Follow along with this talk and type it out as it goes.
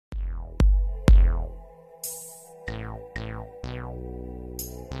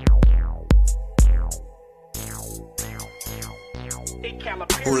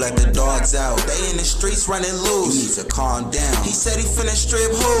Who let the dogs out? They in the streets running loose. You need to calm down. He said he finna strip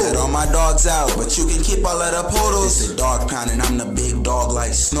who? Let all my dogs out, but you can keep all of the poodles. It's a dog pound and I'm the big dog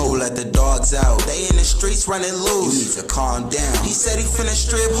like Snoop. Who let the dogs out? They in the streets running loose. You need to calm down. He said he finna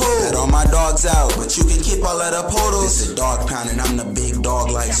strip who? Let all my dogs out, but you can keep all of the poodles. It's a dog pound and I'm the big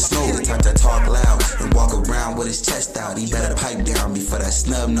dog like Snoop. The type to talk loud and walk around with his chest out. He better pipe down before that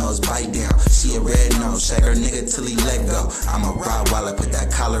snub nose bite down. She a red nose, shake her nigga till he let go. I'm a Rottweiler, put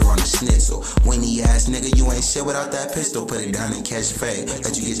that collar on the schnitzel. Weenie ass nigga, you ain't shit without that pistol. Put it down and catch fade.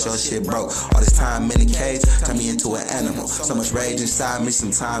 Let you get your shit broke. All this time in the cage, turn me into an animal. So much rage inside me,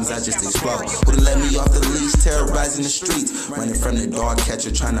 sometimes I just explode. Wouldn't let me off the leash, terrorizing the streets. Running from the dog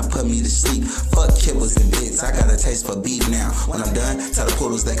catcher, trying to put me to sleep. Fuck kibbles and bits, I got a taste for beef now. When I'm done, tell the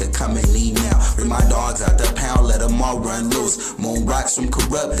poodles they could come and leave now. Bring my dogs out the pound, let them all run loose. Moon rocks from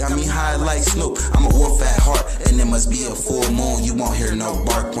corrupt, got me high like Snoop. I'm a wolf at heart, and it must be a full moon. You won't hear no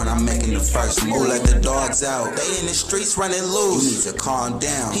bark when I'm making the first move. Let the dogs out, they in the streets running loose. You need to calm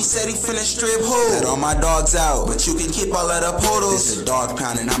down. He said he finna strip who? Let all my dogs out, but you can keep all of the poodles. It's a dog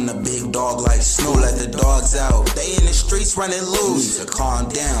pound and I'm the big dog like Snoop. Let the dogs out, they in the streets running loose. You need to calm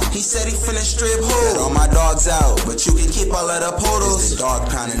down. He said he finna strip who? Let all my dogs out, but you can keep all of the poodles. It's a dog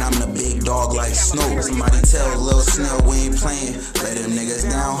pound and I'm the big dog like Snoop. Somebody tell Lil Snell we ain't playing. Lay them niggas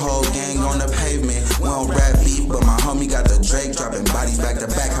down, whole gang on the pavement. We don't rap beat, but my homie got the Drake dropping bodies back to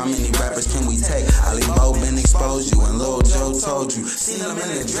back. How many rappers can we take? Ali Bo been exposed you and Lil Joe told you. Seen them in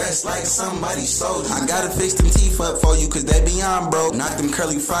the dress like somebody sold you. I gotta fix them teeth up for you cause they beyond broke. Knock them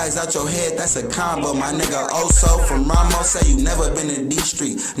curly fries out your head, that's a combo. My nigga Oso from Ramos say you never been in D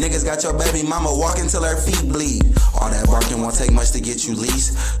Street. Niggas got your baby mama walking till her feet bleed. All that barking won't take much to get you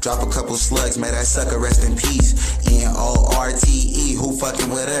leased. Drop a couple slugs, may that sucker rest in peace. N-O-R-T-E, who fucking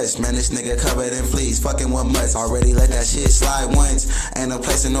with us? Man, this nigga covered in fleas, fucking with mutts. Already let that shit slide once. Ain't no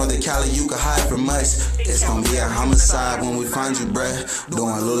place in Northern Cali you can hide from us. It's gonna be a homicide when we find you, bruh.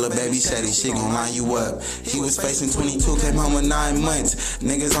 Doing Lula baby shady, she gon' line you up. He was facing 22, came home with 9 months.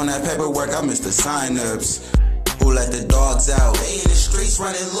 Niggas on that paperwork, I missed the sign-ups. Who let the dogs out? They in the streets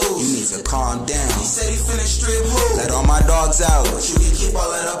running loose. You need to calm down. He said he finna strip who? Let all my dogs out, but you can keep all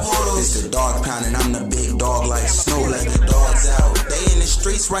of the poodles. It's the dog pound and I'm the big dog like Snoop. Let the dogs out. They in the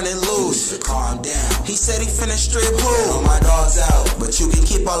streets running loose. You need to calm down. He said he finna strip who? Let all my dogs out, but you can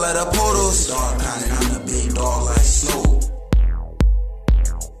keep all of the poodles. It's the dog pound and I'm the big dog like Snoop.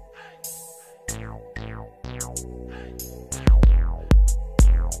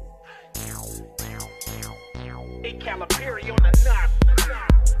 Calipari on the knock.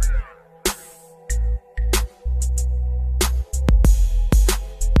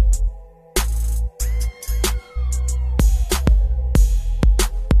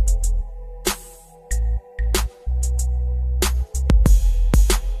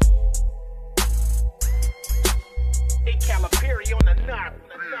 Calipari on the knock.